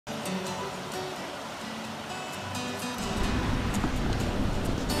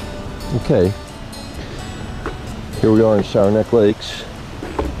Okay, here we are in Saranac Lakes,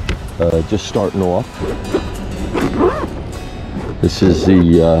 just starting off. This is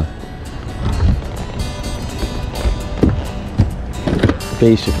the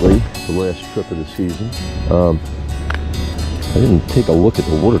basically the last trip of the season. I didn't take a look at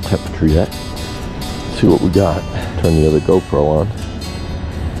the water temperature yet. Let's see what we got. Turn the other GoPro on.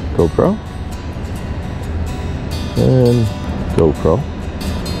 GoPro and GoPro.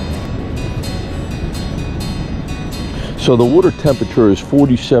 So the water temperature is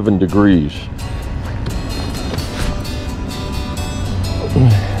 47 degrees.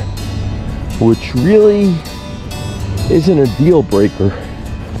 Which really isn't a deal breaker.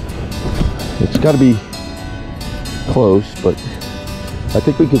 It's got to be close, but I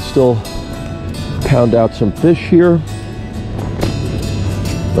think we could still pound out some fish here.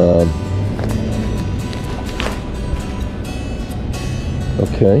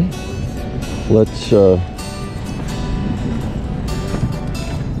 Okay, let's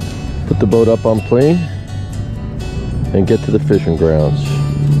put the boat up on plane and get to the fishing grounds.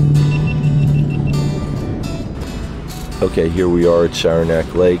 Okay, here we are at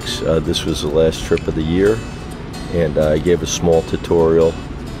Saranac Lakes. This was the last trip of the year, and I gave a small tutorial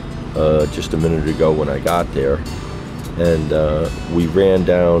just a minute ago when I got there. And we ran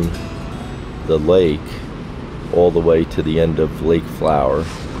down the lake all the way to the end of Lake Flower,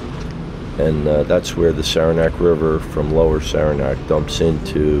 and that's where the Saranac River from Lower Saranac dumps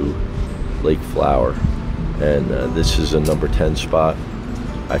into Lake Flower. And this is a number 10 spot.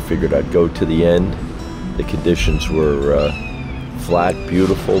 I figured I'd go to the end. The conditions were flat,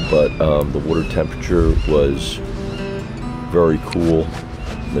 beautiful, but the water temperature was very cool.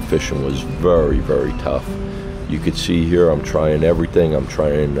 The fishing was very, very tough. You could see here I'm trying everything. I'm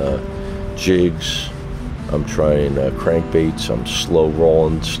trying jigs, I'm trying crankbaits, I'm slow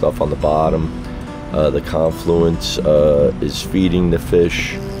rolling stuff on the bottom. The confluence is feeding the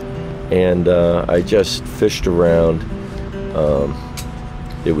fish, and I just fished around.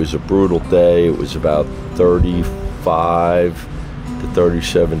 It was a brutal day. It was about 35 to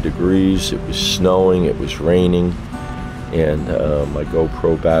 37 degrees. It was snowing, it was raining, and my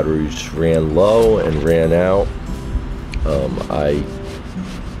GoPro batteries ran low and ran out. I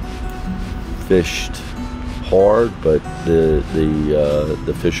fished hard, but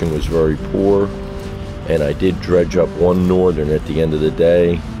the fishing was very poor, and I did dredge up one northern at the end of the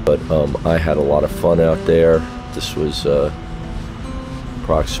day, but I had a lot of fun out there. This was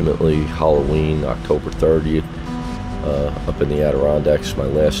approximately Halloween, October 30th, up in the Adirondacks, my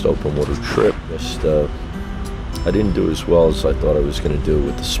last open water trip. Just I didn't do as well as I thought I was going to do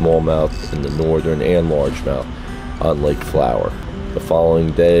with the smallmouth and the northern and largemouth on Lake Flower. The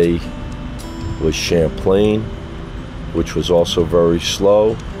following day was Champlain, which was also very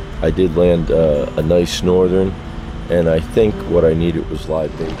slow. I did land a nice northern, and I think what I needed was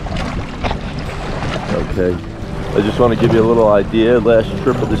live bait. Okay, I just want to give you a little idea. Last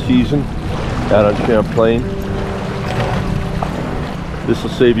trip of the season out on Champlain. This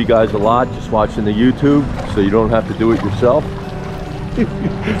will save you guys a lot just watching the YouTube, so you don't have to do it yourself.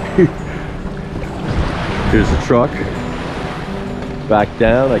 Here's the truck. Back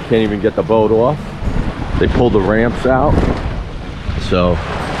down. I can't even get the boat off. They pulled the ramps out. So,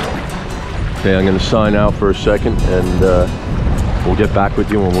 okay, I'm going to sign out for a second, and we'll get back with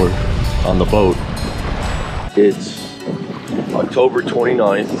you when we're on the boat. It's October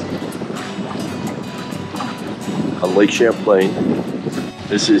 29th on Lake Champlain.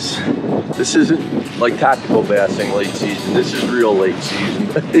 This isn't like tactical bassing late season. This is real late season.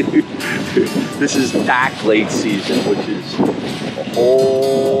 This is TAC late season, which is a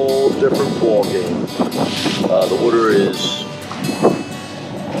whole different ball game. The water is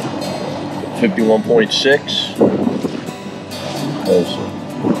 51.6. There's a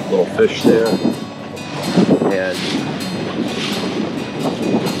little fish there, and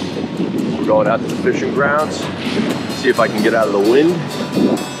we're going out to the fishing grounds. See if I can get out of the wind.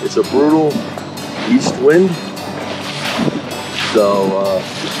 It's a brutal east wind, so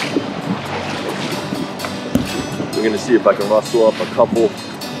we're going to see if I can rustle up a couple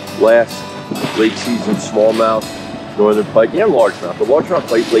last late season smallmouth, northern pike, and largemouth. The largemouth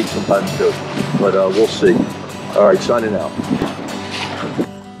bite late sometimes too, but we'll see. All right, signing out.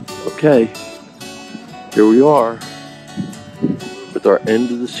 Okay, here we are with our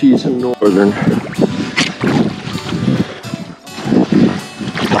end of the season northern.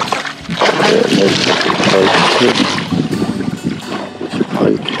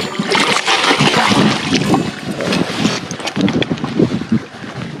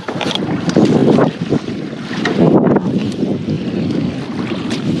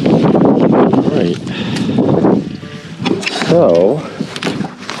 So,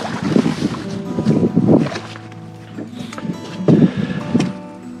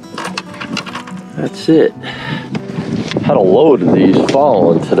 that's it. Had a load of these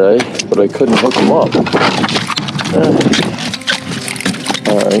following today, but I couldn't hook them up.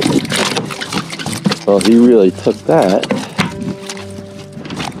 Alright. Well, he really took that.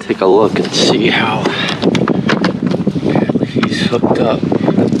 Take a look and see how he's hooked up.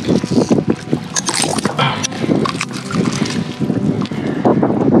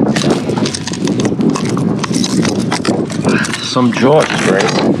 Some jaw string.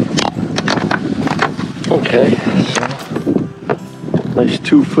 Okay, so nice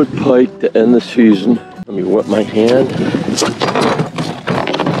 2-foot pike to end the season. Let me wet my hand.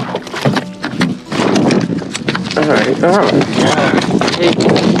 Alright, take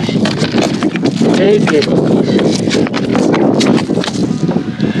it easy. Take it easy.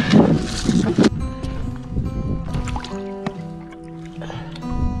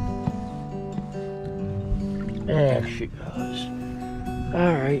 There she goes.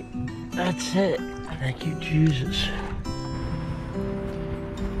 Alright, that's it. Thank you, Jesus.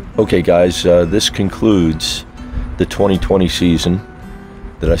 Okay, guys, this concludes the 2020 season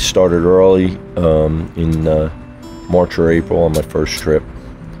that I started early in March or April on my first trip.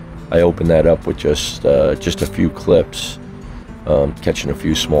 I opened that up with just a few clips, catching a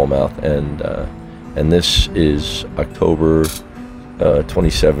few smallmouth, and this is October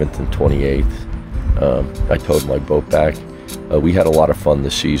 27th and 28th. I towed my boat back. We had a lot of fun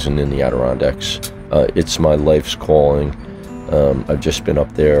this season in the Adirondacks. It's my life's calling. I've just been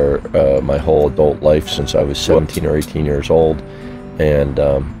up there my whole adult life since I was 17 or 18 years old, and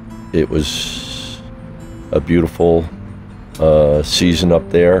it was a beautiful season up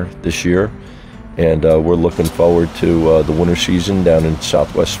there this year, and we're looking forward to the winter season down in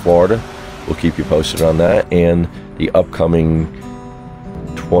Southwest Florida. We'll keep you posted on that, and the upcoming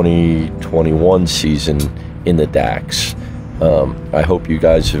 2021 season in the Dacks. I hope you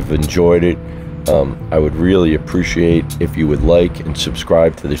guys have enjoyed it. I would really appreciate if you would like and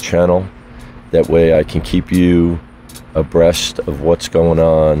subscribe to the channel. That way I can keep you abreast of what's going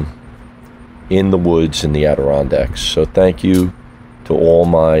on in the woods in the Adirondacks. So thank you to all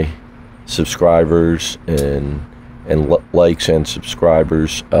my subscribers and likes and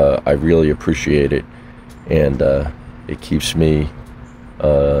subscribers. I really appreciate it, and it keeps me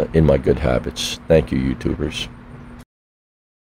in my good habits. Thank you, YouTubers.